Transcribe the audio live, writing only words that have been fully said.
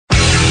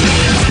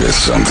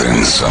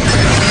you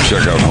something.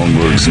 Check out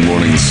Holmberg's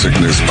Morning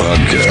Sickness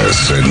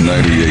Podcast at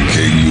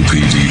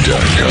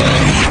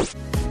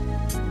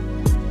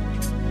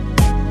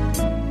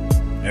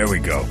 98kupd.com. There we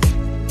go.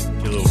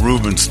 Get a little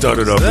Reuben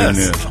started up in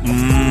there.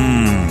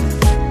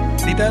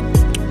 He dead?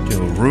 Get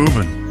a little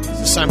Reuben. Is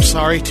this I'm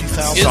Sorry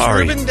 2000? Is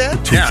Sorry. Reuben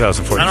dead?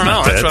 2004. I don't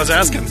know. That's what I was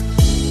asking.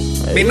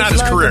 I mean, not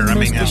his career. I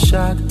mean,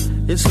 yeah.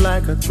 It's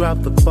like I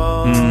dropped the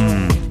ball.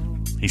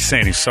 He's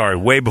saying he's sorry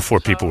way before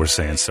people were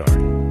saying sorry.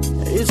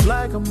 It's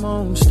like I'm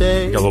on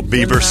stage. Got a little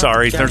Bieber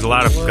sorry. There's a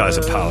lot of guys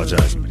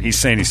apologizing, but he's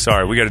saying he's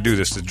sorry. We got to do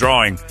this. The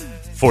drawing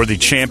for the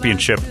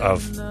championship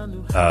of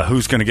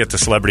who's going to get the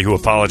celebrity who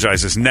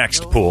apologizes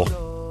next pool.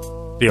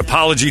 The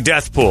apology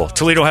death pool.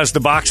 Toledo has the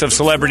box of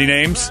celebrity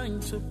names.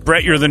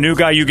 Brett, you're the new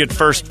guy. You get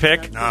first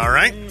pick. All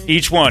right.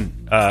 Each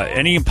one.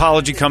 Any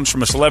apology comes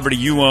from a celebrity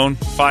you own.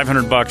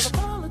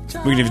 $500.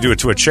 We can even do it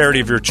to a charity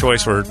of your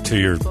choice or to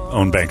your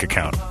own bank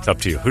account. It's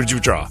up to you. Who did you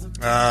draw?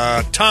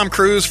 Tom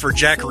Cruise for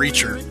Jack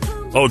Reacher.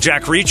 Oh,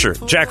 Jack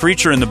Reacher. Jack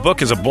Reacher in the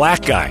book is a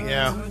black guy.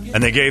 Yeah.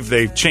 And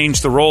they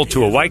changed the role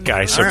to a white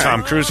guy, so All right.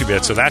 Tom Cruise would be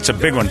it. So that's a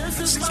big one.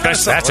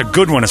 That's a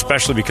good one,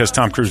 especially because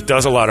Tom Cruise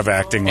does a lot of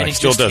acting. And Like he's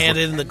still just does.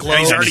 handed in the Yeah, globe.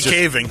 he's already He's just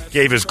caving.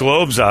 Gave his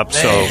globes up.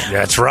 So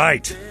that's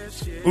right.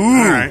 Ooh,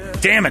 right.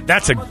 damn it!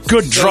 That's a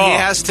good So draw. he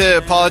has to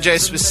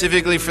apologize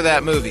specifically for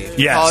that movie. If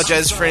he Yes.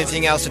 apologizes for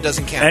anything else, it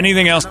doesn't count.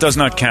 Anything else does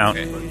not count.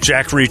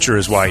 Jack Reacher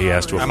is why he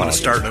has to I'm going to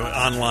apologize. start an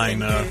online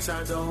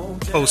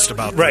post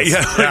about Right,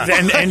 this. yeah,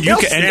 and you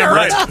can. And Yeah,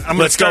 right. right. I'm gonna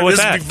Let's start, go with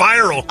this that. will be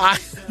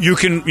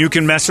viral. You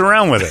can mess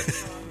around with it.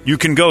 You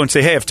can go and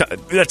say, hey,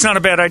 that's not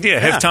a bad idea.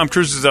 Hey, Yeah. if Tom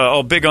Cruise is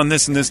all big on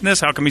this and this and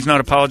this, how come he's not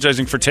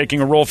apologizing for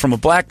taking a role from a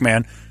black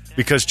man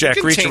because Jack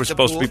can Reacher taint was the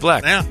supposed to pool. be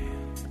black? Yeah.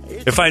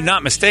 If I'm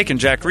not mistaken,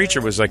 Jack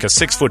Reacher was like a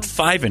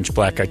 6'5"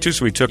 black guy too,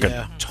 so he took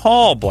a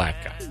tall black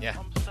guy. Yeah.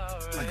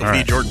 Michael All B.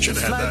 right. Jordan should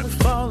have had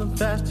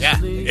that. Yeah.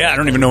 Yeah, I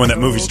don't even know when that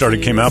movie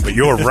came out, but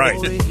you're right.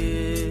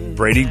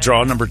 Brady,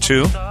 draw number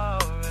 2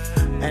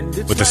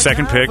 with the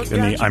second pick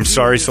in the I'm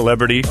Sorry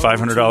Celebrity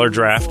 $500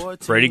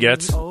 draft. Brady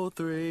gets.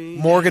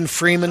 Morgan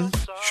Freeman,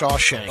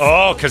 Shawshank.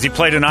 Oh, because he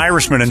played an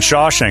Irishman in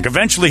Shawshank.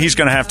 Eventually, he's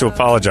going to have to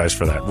apologize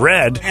for that.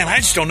 Red, Man, I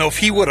just don't know if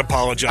he would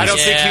apologize. I don't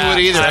think he would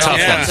either. That's I tough.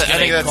 think that's- I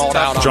think that's Called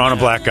out tough. on drawing a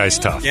black guy's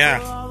tough. Yeah.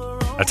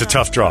 That's a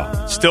tough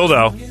draw. Still,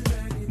 though,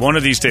 one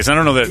of these days, I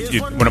don't know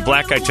that when a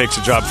black guy takes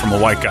a job from a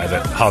white guy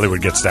that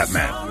Hollywood gets that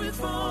mad.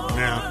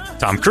 Yeah.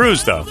 Tom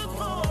Cruise, though,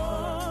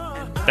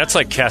 that's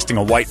like casting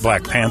a white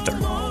Black Panther.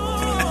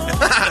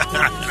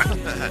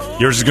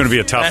 Yours is going to be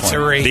a tough That's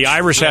one. a reach. The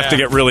Irish have to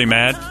Yeah. get really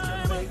mad,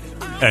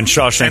 and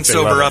Shawshank And they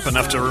sober love up it.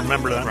 enough to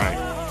remember that. Right.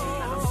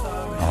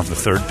 I'll have the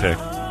third pick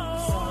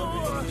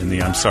in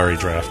the I'm Sorry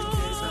draft.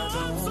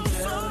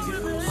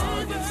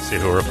 See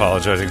who we're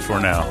apologizing for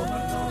now.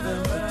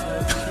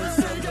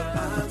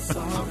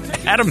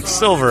 Adam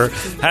Silver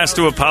has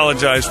to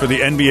apologize for the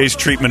NBA's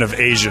treatment of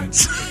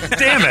Asians.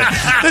 Damn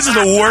it. This is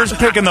the worst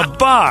pick in the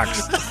box.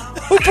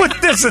 Who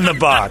put this in the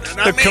box?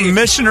 Not The me.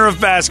 commissioner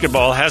of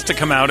basketball has to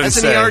come out and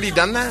Hasn't say he already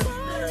done that?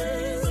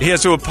 he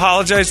has to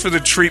apologize for the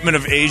treatment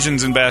of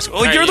Asians in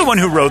basketball. Well, Right. you're the one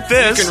who wrote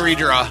this. You can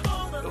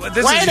redraw.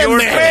 This Wait is a your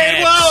minute.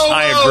 pick. Whoa,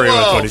 I whoa, agree with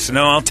whoa. what he said.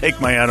 No, I'll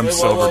take my Adam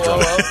Silver whoa, draw.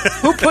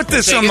 whoa. Who put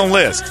this Take on the it.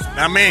 list?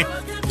 Not me.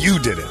 You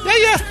did it.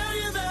 Yeah.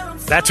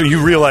 That's what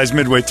you realized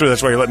midway through.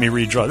 That's why you let me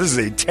redraw. This is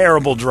a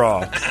terrible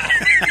draw.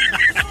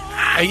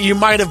 You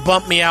might have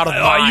bumped me out of Oh,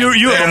 mine.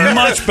 you have a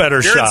much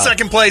better You're shot. in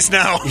second place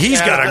now.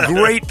 He's got a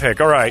great pick.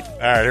 All right. All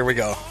right, here we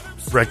go.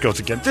 Brett goes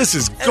again. This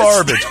is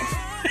garbage.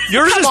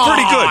 Yours is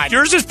pretty on. good.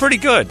 Yours is pretty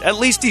good. At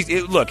least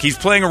he's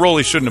playing a role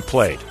he shouldn't have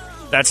played.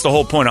 That's the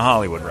whole point of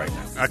Hollywood right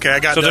now. Okay,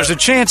 I got So the- there's a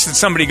chance that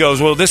somebody goes,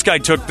 well, this guy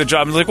took the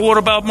job. And like, well, what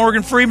about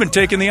Morgan Freeman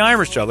taking the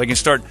Irish job? They can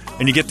start,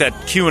 and you get that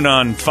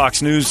QAnon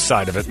Fox News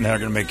side of it, and they're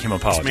going to make him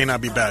apologize. may not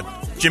be bad.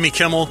 Jimmy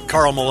Kimmel,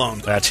 Karl Malone.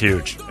 That's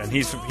huge. And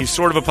he's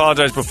sort of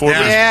apologized before.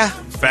 but Yeah.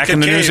 he's back in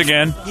the Good news cave.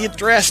 again. He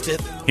addressed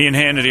it. He and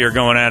Hannity are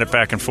going at it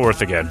back and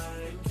forth again.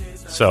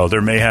 So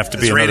there may have to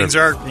be His another. ratings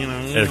are,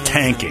 They're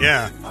tanking.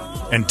 Yeah.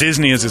 And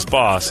Disney is his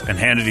boss, and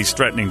Hannity's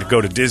threatening to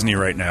go to Disney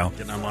right now.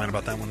 Getting online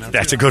about that one now.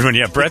 That's too. a good one.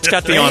 Yeah, Brett's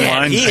got the Man,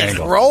 online he is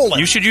angle. rolling.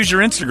 You should use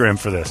your Instagram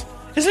for this.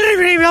 Is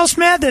anybody else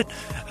mad that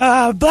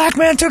black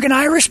man took an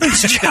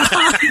Irishman's job?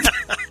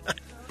 I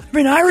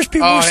mean, Irish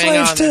people Oh, were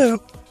hang slaves on.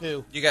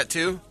 too. You got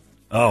two?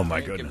 Oh my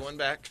Give goodness! one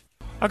back.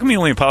 How come he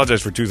only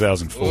apologized for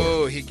 2004?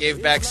 Oh, he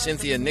gave back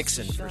Cynthia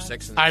Nixon for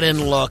Sex and the I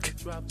didn't look.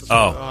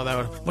 Oh, that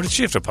would. what did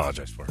she have to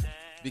apologize for?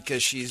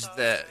 because she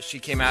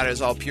came out as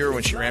all pure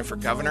when she ran for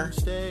governor.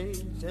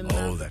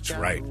 Oh, that's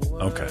right.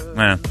 Okay,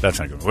 man, that's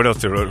not good. What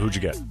else? Who'd you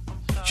get?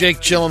 Jake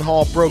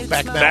Gyllenhaal,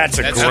 Brokeback Mountain. That's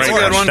a That's great a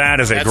good one. one. That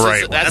is a That's great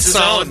his- one. That's his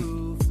solid.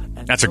 own.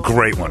 That's a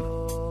great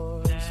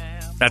one.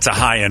 That's a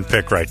high-end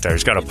pick right there.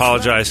 He's got to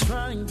apologize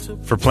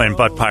for playing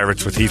Butt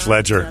Pirates with Heath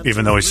Ledger,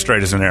 even though he's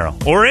straight as an arrow.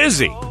 Or is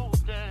he?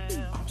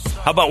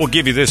 How about we'll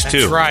give you this,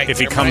 too? right. If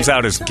he comes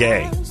out as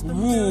gay.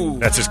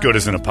 That's as good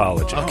as an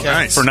apology. Okay.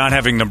 Nice. For not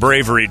having the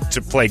bravery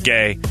to play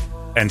gay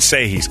and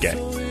say he's gay.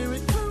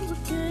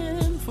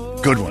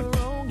 Good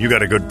one. You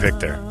got a good pick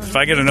there. If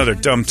I get another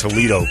dumb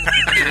Toledo,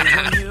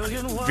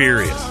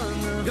 furious.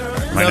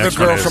 My Another next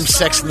one girl is- from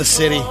Sex and the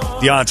City.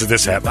 The odds of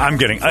this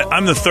happening.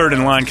 I'm the third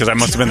in line because I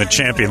must have been the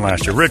champion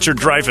last year. Richard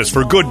Dreyfuss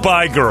for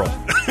Goodbye Girl.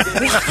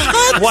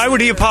 Why would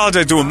he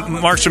apologize to a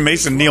Marsha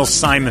Mason, Neil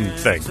Simon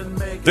thing?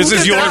 This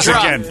is yours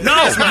again. No,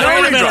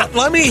 Wait a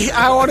minute.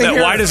 I want to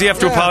hear. Why does he have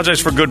to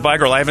apologize for Goodbye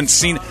Girl? I haven't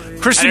seen.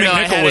 Christy I don't know,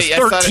 I McNichol had was it- I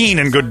thought 13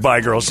 in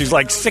Goodbye Girl. She's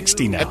like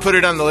 60 I now. put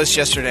it on the list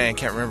yesterday and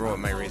can't remember what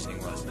my reasoning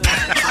was.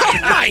 Oh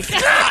my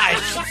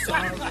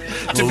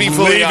gosh! To be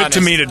fully Leave honest. it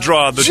to me to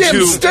draw the Jim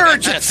two.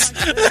 Sturgis.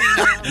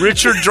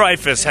 Richard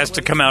Dreyfuss has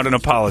to come out and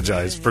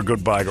apologize for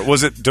Goodbye Girl.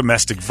 Was it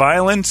domestic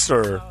violence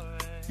or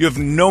you have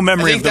no I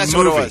memory think of the that's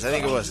movie? what it was. I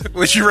think it was.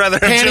 Would you rather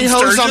have Jim Pantyhose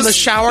Sturgis? on the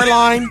shower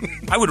line.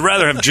 I would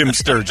rather have Jim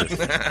Sturgis.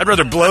 I'd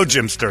rather blow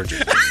Jim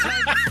Sturgis.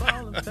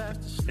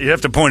 You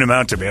have to point him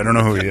out to me. I don't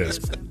know who he is.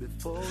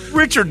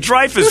 Richard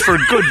Dreyfuss for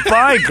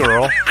Goodbye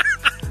Girl.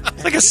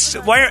 Like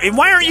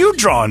why aren't you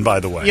drawing, by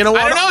the way? You know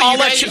what? I don't know, I'll you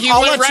let guys- you. he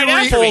I'll went let you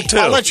right after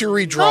me. I'll let you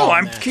redraw. No, on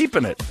I'm that.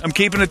 keeping it. I'm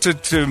keeping it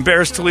to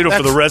embarrass Toledo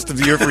for the rest of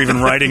the year for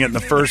even writing it in the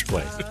first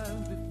place.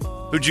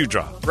 Who'd you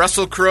draw?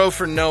 Russell Crowe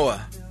for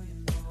Noah.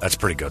 That's a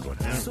pretty good one.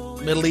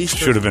 Middle Eastern.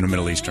 Should have been a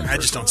Middle Eastern. I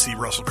just don't see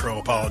Russell Crowe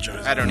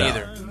apologize. I don't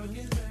either.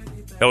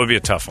 That would be a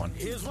tough one.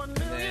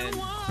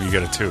 You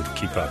get a 2 to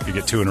keep up. You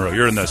get 2 in a row.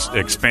 You're in this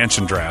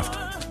expansion draft.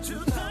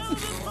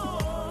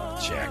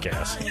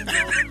 Jackass.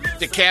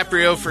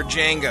 DiCaprio for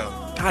Django.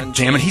 God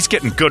damn it, he's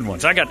getting good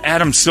ones. I got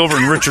Adam Silver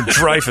and Richard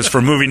Dreyfuss for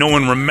a movie no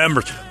one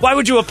remembers. Why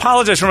would you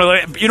apologize for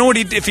you know what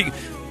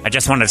I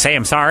just wanted to say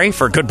I'm sorry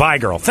for Goodbye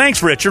Girl.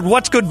 Thanks, Richard.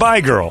 What's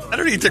Goodbye Girl? I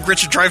don't even think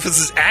Richard Dreyfuss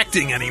is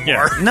acting anymore.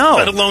 Yeah, no.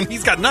 Let alone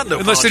he's got nothing to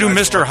Unless they do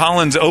apologize Mr. for.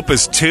 Holland's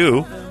Opus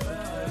 2.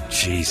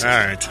 Jesus. All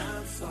right.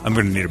 I'm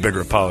going to need a bigger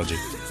apology.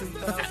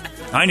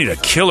 I need a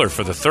killer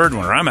for the third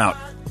one or I'm out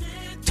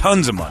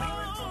tons of money.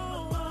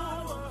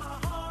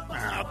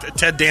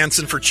 Ted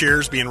Danson for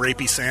Cheers being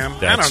rapey Sam. I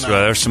That's, don't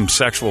know. there's some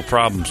sexual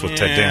problems with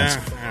Ted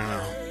Danson. I don't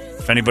know.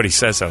 If anybody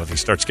says that, if he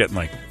starts getting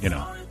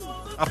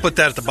I'll put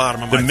that at the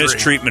bottom of the my three.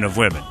 mistreatment of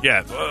women.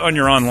 Yeah, on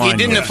your online. He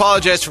didn't list.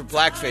 apologize for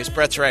blackface.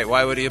 Brett's right.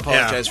 Why would he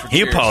apologize for He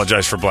Cheers?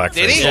 apologized for blackface.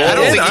 Did he? Oh, I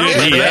don't think he did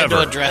did. he I ever?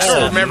 address I don't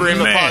that. remember him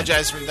Man.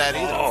 apologizing for that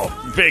either.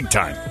 Oh, big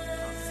time.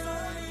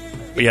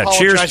 But yeah,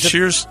 apologized to-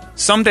 Cheers.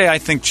 Someday I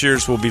think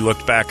Cheers will be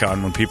looked back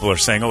on when people are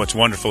saying, "Oh, it's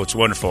wonderful,"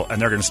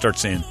 and they're going to start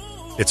saying,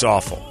 "It's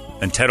awful."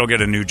 And Ted will get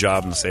a new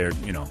job and say,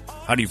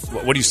 what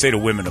do you say to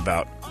women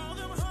about?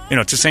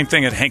 It's the same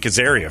thing at Hank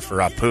Azaria for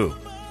Apu.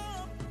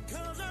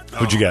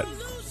 Who'd you get?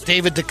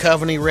 David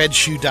Duchovny, Red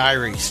Shoe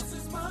Diaries.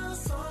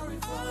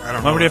 I don't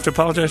Why know. would he have to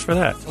apologize for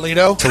that?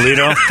 Toledo.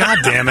 God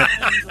damn it.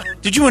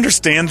 Did you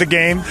understand the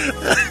game?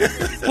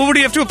 What would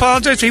he have to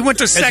apologize for? He went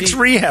to sex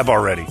rehab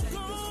already.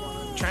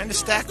 Trying to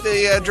stack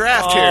the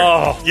draft here.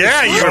 Oh,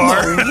 Yeah, you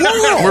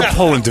are. we're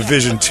pulling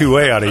Division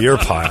 2A out of your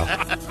pile.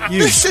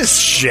 You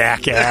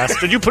jackass.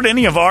 Did you put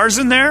any of ours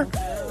in there?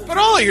 Put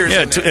all of yours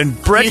Yeah, in there.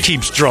 and Brett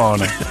keeps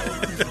drawing it.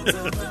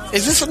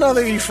 Is this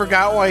another you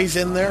forgot why he's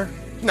in there?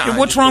 No, Yeah, I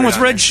what's just wrong put it with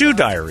on Red Shoe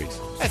Diaries?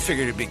 there. I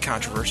figured it'd be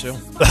controversial.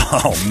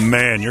 Oh,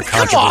 man, your on.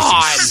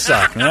 controversies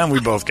suck. Man, we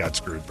both got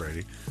screwed,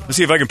 Brady. Let's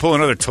see if I can pull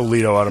another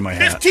Toledo out of my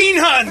hat. 15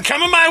 hun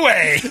coming my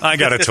way. I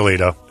got a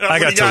Toledo. I got What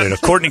do you Toledo.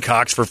 got? Courtney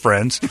Cox for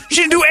Friends. She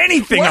didn't do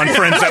anything on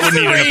Friends that would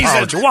need an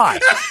apology. Why?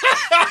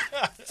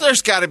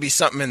 There's got to be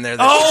something in there.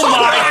 Oh,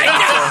 my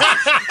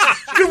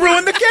God. You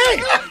ruined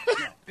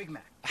the game.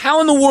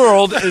 How in the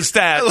world is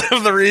that? I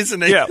love the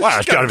reason. Yeah, well,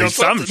 it's got to be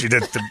something.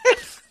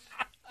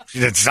 She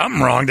did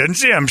something wrong, didn't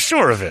she? I'm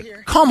sure of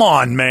it. Come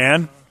on,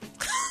 man.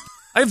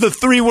 I have the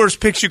 3 worst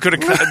picks you could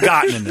have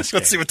gotten in this game.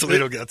 Let's see what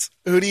Toledo gets.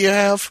 Who do you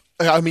have?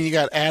 I mean, you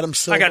got Adam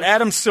Silver. I got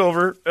Adam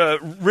Silver,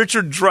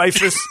 Richard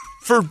Dreyfuss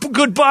for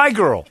Goodbye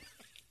Girl,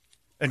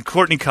 and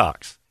Courtney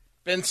Cox.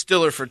 Ben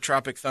Stiller for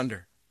Tropic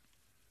Thunder.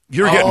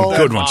 You're getting Oh,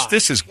 good my ones.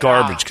 This is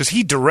garbage because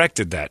he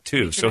directed that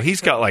too. So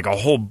he's got like a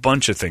whole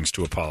bunch of things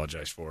to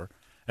apologize for,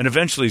 and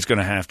eventually he's going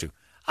to have to.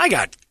 I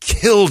got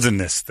killed in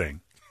this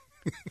thing.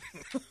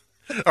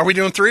 Are we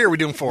doing 3 or are we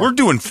doing 4? We're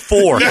doing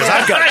 4 because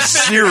I've got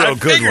 0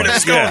 good figured ones.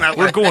 it's going that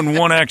way. We're going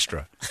 1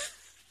 extra.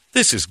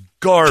 This is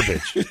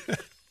garbage.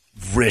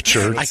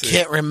 Richard. I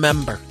can't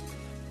remember.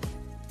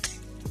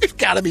 There's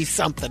got to be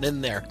something in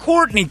there.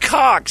 Courtney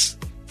Cox.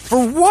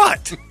 For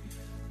what?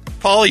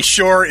 Pauly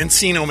Shore,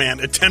 Encino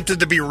Man attempted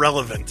to be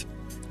relevant.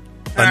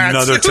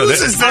 Another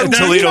Whose is that?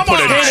 Toledo Come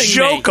put on. a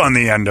joke on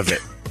the end of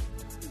it.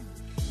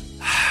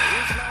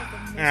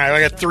 All right,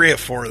 I got 3 of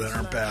 4 that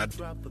aren't bad.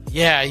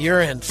 Yeah, you're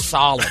in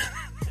solid.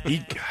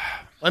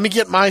 Let me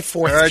get my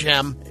 4th right.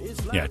 gem.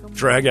 Yeah,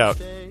 drag out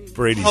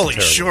Brady's. Pauly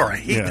terrible. Shore, I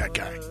hate Yeah. that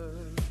guy.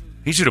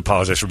 He should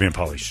apologize for being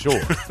Pauly Shore.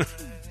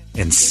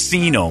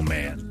 Encino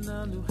Man.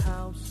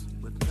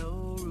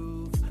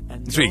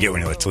 That's what you get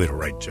when you let Toledo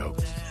write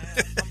jokes.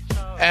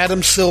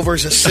 Adam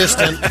Silver's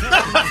assistant. For,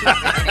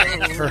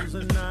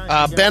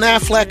 Ben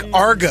Affleck,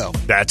 Argo.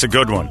 That's a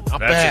good one.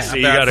 bad.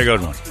 You got a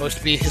good one. Supposed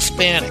to be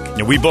Hispanic.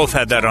 Yeah, we both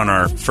had that on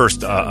our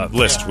first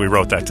list. We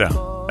wrote that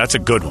down. That's a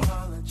good one.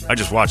 I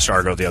just watched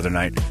Argo the other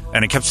night,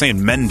 and it kept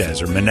saying Mendez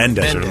or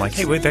Menendez. And I'm like,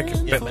 hey, wait,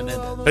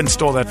 Ben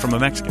stole that from a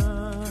Mexican.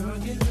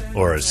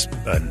 Or a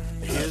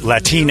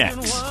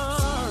Latinx,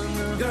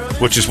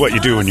 which is what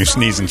you do when you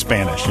sneeze in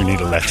Spanish. You need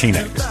a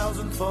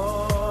Latinx.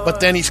 But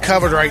then he's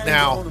covered right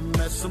now.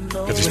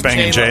 Because he's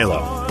banging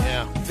J-Lo.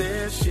 Yeah.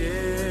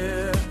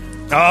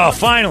 Oh,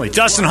 finally.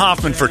 Dustin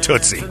Hoffman for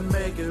Tootsie.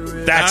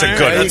 That's a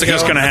good.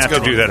 He's going to have to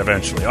do that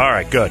eventually. All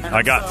right, good.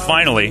 I got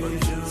finally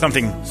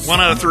something 1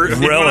 out of 3.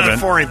 relevant. 1 out of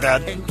 4 ain't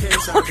bad.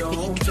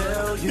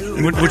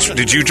 Which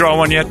did you draw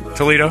one yet,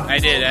 Toledo? I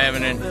did. I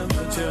haven't.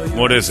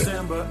 What is it?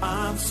 Better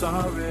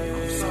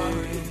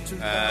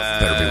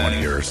be one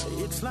of yours.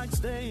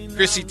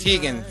 Chrissy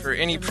Teigen for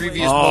any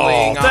previous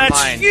bullying that's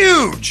online.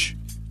 huge.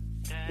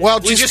 Well,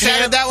 We just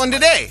added that one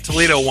today.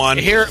 Toledo won.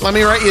 Here, let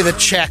me write you the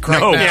check right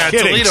No now. Yeah,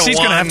 kidding. Toledo She's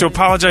going to won. have to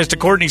apologize to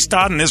Courtney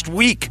Stodden this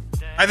week.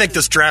 I think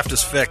this draft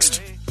is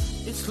fixed.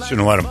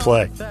 Shouldn't let him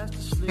play.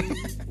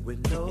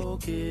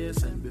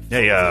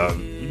 Hey,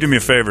 you do me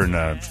a favor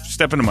and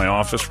step into my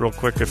office real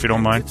quick if you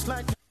don't mind.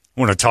 I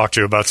want to talk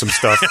to you about some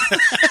stuff.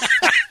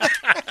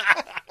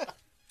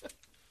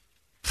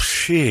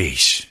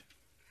 Sheesh.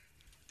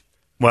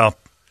 Well,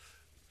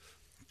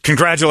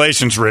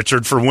 congratulations,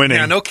 Richard, for winning.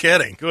 Yeah, no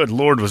kidding. Good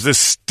Lord, was this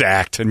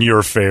stacked in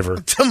your favor?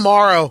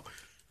 Tomorrow,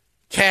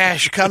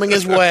 cash coming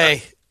his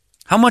way.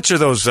 How much are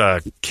those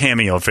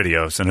cameo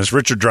videos? And is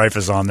Richard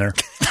Dreyfuss on there?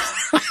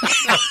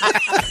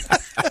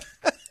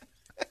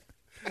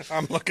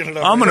 I'm looking it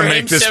up. I'm gonna For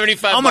make him, this.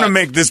 $75. I'm gonna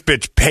make this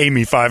bitch pay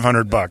me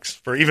 $500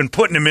 for even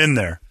putting him in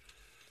there.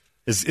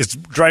 Is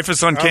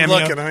Dreyfuss on I'm cameo?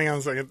 looking. Hang on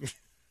a second.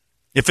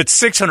 If it's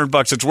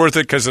 $600, it's worth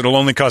it because it'll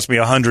only cost me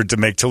 $100 to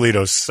make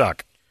Toledo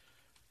suck.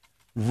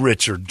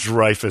 Richard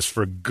Dreyfuss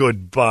for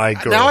Goodbye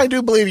Girl. Now I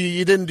do believe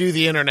you didn't do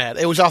the internet.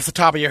 It was off the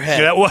top of your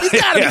head. Yeah, well, There's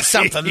got to yeah, be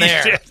something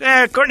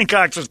there. Courtney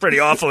Cox was pretty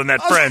awful in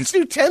that Friends.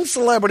 Do 10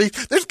 celebrities.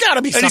 There's got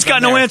to be And something he's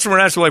got there. no answer when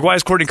I ask him, like, why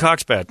is Courtney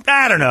Cox bad?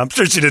 I don't know. I'm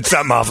sure she did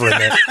something awful in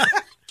there.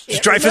 Is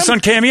Dreyfuss on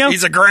cameo?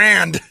 He's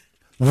 $1,000.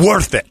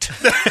 Worth it.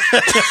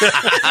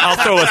 I'll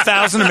throw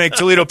 $1,000 to make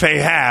Toledo pay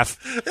half.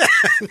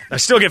 I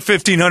still get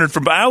 $1,500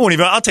 from. I won't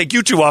even. I'll take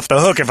you two off the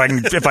hook if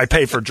I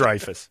pay for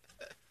Dreyfuss.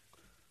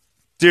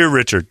 Dear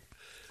Richard,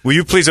 will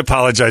you please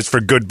apologize for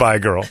Goodbye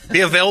Girl?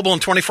 Be available in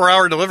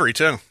 24-hour delivery,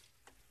 too.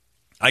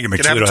 I can make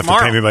Could have Toledo it have to pay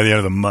tomorrow. me by the end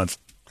of the month.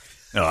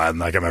 No, I'm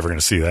ever going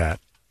to see that.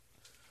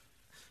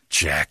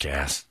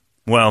 Jackass.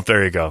 Well,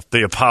 there you go.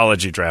 The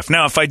apology draft.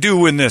 Now, if I do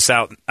win this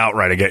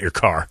outright, I get your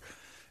car.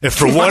 If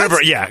for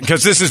whatever, yeah,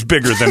 because this is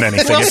bigger than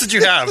anything. What else did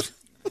you have?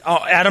 Oh,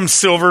 Adam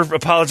Silver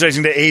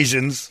apologizing to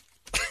Asians.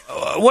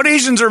 What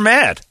Asians are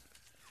mad?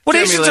 What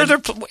Jeremy Asians are there?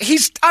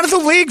 He's out of the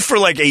league for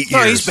like 8 years.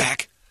 No, he's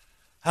back.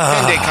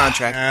 10-day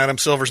contract. Adam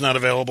Silver's not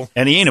available.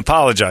 And he ain't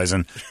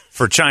apologizing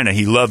for China.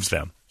 He loves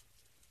them.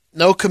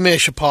 No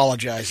commish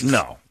apologizes.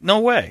 No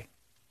way.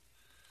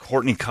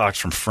 Courtney Cox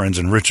from Friends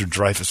and Richard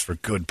Dreyfuss for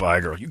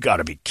Goodbye Girl. You got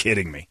to be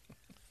kidding me.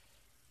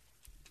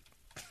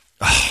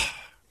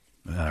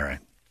 All right.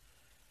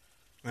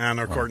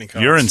 No, Courtney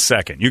Cox. You're in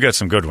second. You got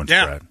some good ones,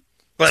 Yeah. Brad.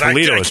 But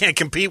Toledo I is- can't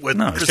compete with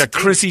No, he's Chrissy got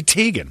Chrissy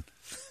Teigen,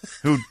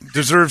 who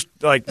deserves,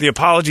 like, the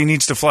apology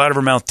needs to fly out of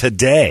her mouth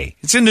today.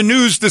 It's in the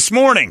news this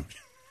morning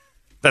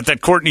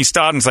that Courtney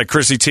Stodden's like,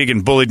 Chrissy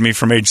Teigen bullied me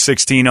from age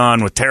 16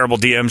 on with terrible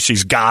DMs.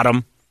 She's got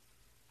him.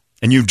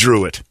 And you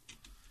drew it.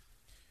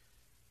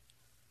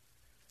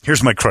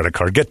 Here's my credit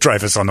card. Get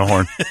Dreyfuss on the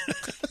horn.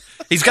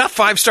 He's got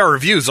 5-star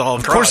reviews all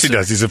across. Of course he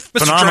does. He's a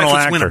phenomenal Mr. Dreyfuss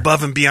actor. went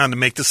above and beyond to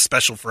make this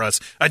special for us.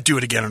 I'd do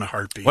it again in a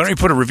heartbeat. Why don't you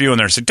put a review in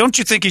there and say, don't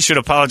you think he should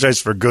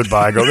apologize for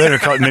Goodbye Girl? Then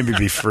it'll maybe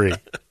be free.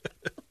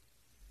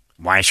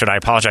 Why should I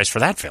apologize for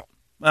that film?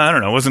 I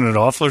don't know. Wasn't it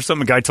awful or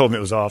something? A guy told me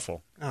it was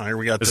awful. Oh, here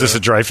we got. Is this a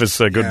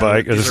Dreyfuss Goodbye?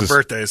 Yeah, these This are is-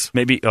 birthdays.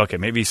 Maybe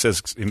he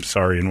says I'm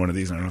sorry in one of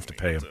these. And I don't have to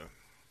pay him.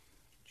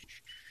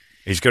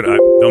 He's good.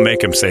 They'll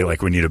make him say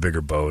like we need a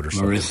bigger boat or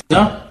something.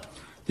 Marissa,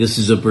 this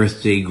is a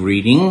birthday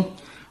greeting,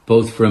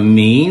 both from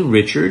me,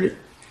 Richard,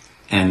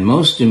 and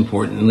most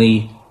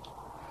importantly,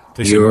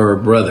 your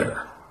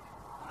brother,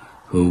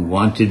 who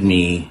wanted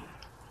me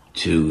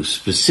to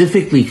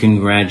specifically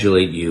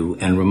congratulate you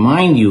and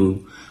remind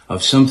you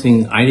of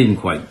something I didn't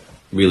quite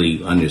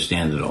really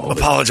understand at all.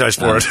 Apologize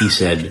for it. He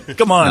said,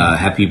 Come on.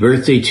 Happy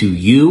birthday to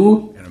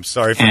you. And I'm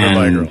sorry for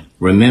Goodbye Girl. And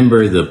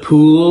remember the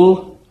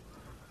pool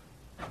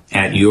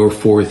at your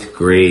 4th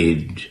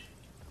grade.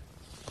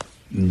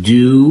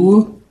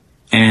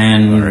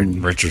 And All right,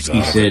 Richard's he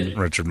off. said,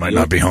 Richard might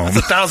not be home.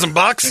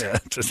 $1,000. Yeah,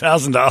 it's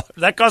 $1,000.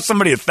 That cost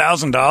somebody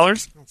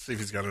 $1,000. Let's see if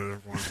he's got it.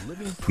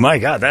 My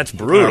God, that's What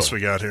brutal. else we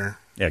got here?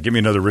 Yeah, give me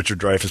another Richard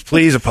Dreyfuss.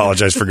 Please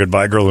apologize for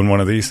Goodbye Girl in one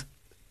of these.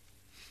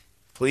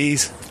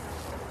 Please.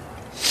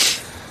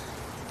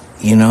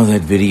 You know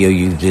that video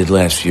you did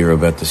last year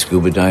about the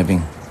scuba diving?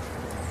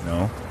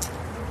 No.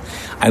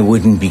 I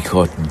wouldn't be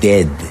caught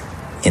dead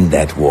in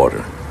that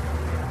water.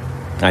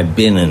 I've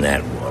been in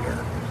that water.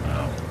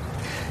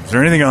 Is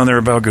there anything on there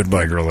about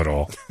Goodbye Girl at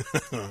all?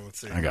 Let's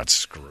see. I got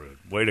screwed.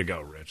 Way to go,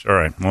 Rich. All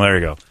right. Well, there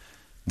you go.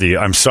 The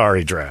I'm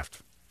sorry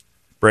draft.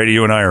 Brady,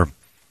 you and I are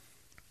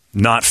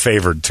not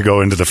favored to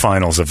go into the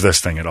finals of this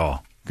thing at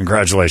all.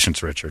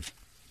 Congratulations, Richard.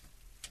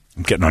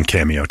 I'm getting on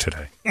Cameo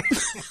today.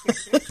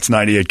 It's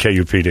 98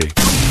 KUPD.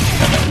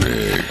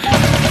 Big,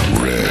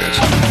 red,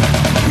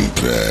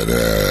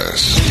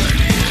 badass.